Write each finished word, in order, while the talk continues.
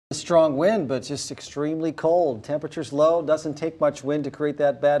Strong wind, but just extremely cold. Temperatures low, doesn't take much wind to create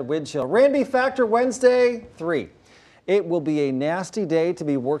that bad wind chill. Randy factor Wednesday 3. It will be a nasty day to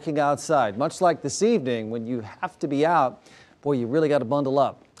be working outside, much like this evening when you have to be out. Boy, you really got to bundle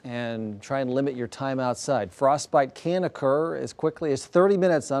up and try and limit your time outside. Frostbite can occur as quickly as 30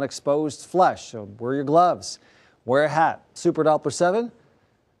 minutes on exposed flesh, so wear your gloves, wear a hat. Super Doppler 7.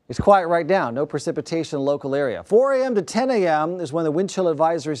 It's quiet right now, no precipitation in the local area. 4 a.m. to 10 a.m. is when the wind chill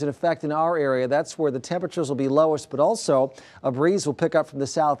advisory is in effect in our area. That's where the temperatures will be lowest, but also a breeze will pick up from the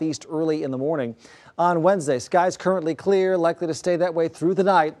southeast early in the morning. On Wednesday, skies currently clear, likely to stay that way through the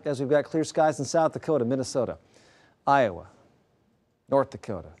night as we've got clear skies in South Dakota, Minnesota, Iowa, North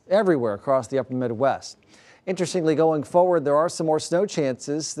Dakota, everywhere across the upper Midwest. Interestingly, going forward, there are some more snow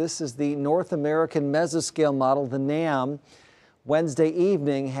chances. This is the North American Mesoscale model, the NAM. Wednesday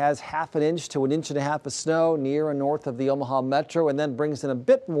evening has ½ inch to 1.5 inches of snow near and north of the Omaha Metro, and then brings in a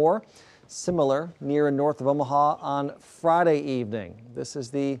bit more similar near and north of Omaha on Friday evening. This is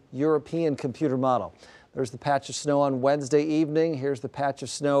the European computer model. There's the patch of snow on Wednesday evening. Here's the patch of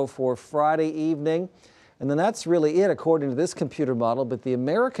snow for Friday evening. And then that's really it according to this computer model. But the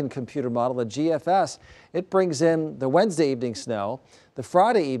American computer model, the GFS, it brings in the Wednesday evening snow, the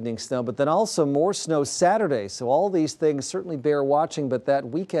Friday evening snow, but then also more snow Saturday. So all these things certainly bear watching, but that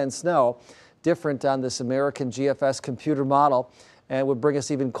weekend snow different on this American GFS computer model, and would bring us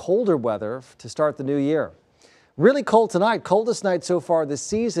even colder weather to start the new year. Really cold tonight, coldest night so far this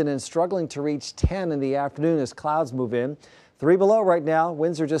season, and struggling to reach 10 in the afternoon as clouds move in. 3 below right now.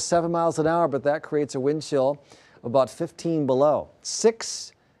 Winds are just 7 miles an hour, but that creates a wind chill of about 15 below.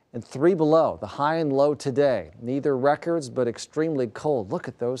 6 and 3 below, the high and low today. Neither records, but extremely cold. Look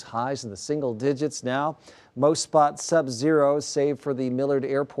at those highs in the single digits now. Most spots sub-zero, save for the Millard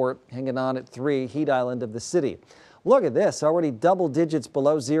Airport hanging on at 3, heat island of the city. Look at this, already double digits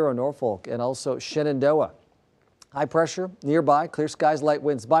below zero, Norfolk and also Shenandoah. High pressure nearby, clear skies, light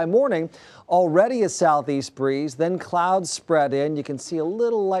winds. By morning, already a southeast breeze, then clouds spread in. You can see a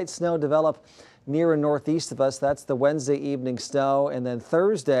little light snow develop near and northeast of us. That's the Wednesday evening snow. And then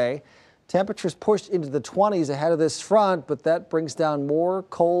Thursday, temperatures pushed into the 20s ahead of this front, but that brings down more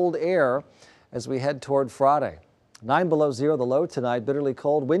cold air as we head toward Friday. 9 below zero, the low tonight, bitterly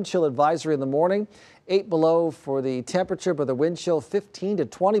cold. Wind chill advisory in the morning. 8 below for the temperature, but the wind chill 15 to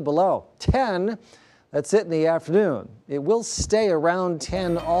 20 below. 10. That's it in the afternoon. It will stay around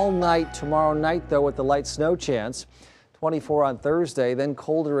 10 all night tomorrow night, though, with the light snow chance. 24 on Thursday, then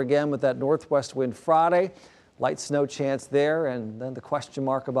colder again with that northwest wind Friday. Light snow chance there, and then the question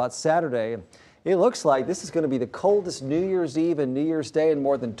mark about Saturday. It looks like this is going to be the coldest New Year's Eve and New Year's Day in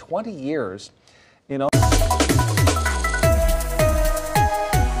more than 20 years.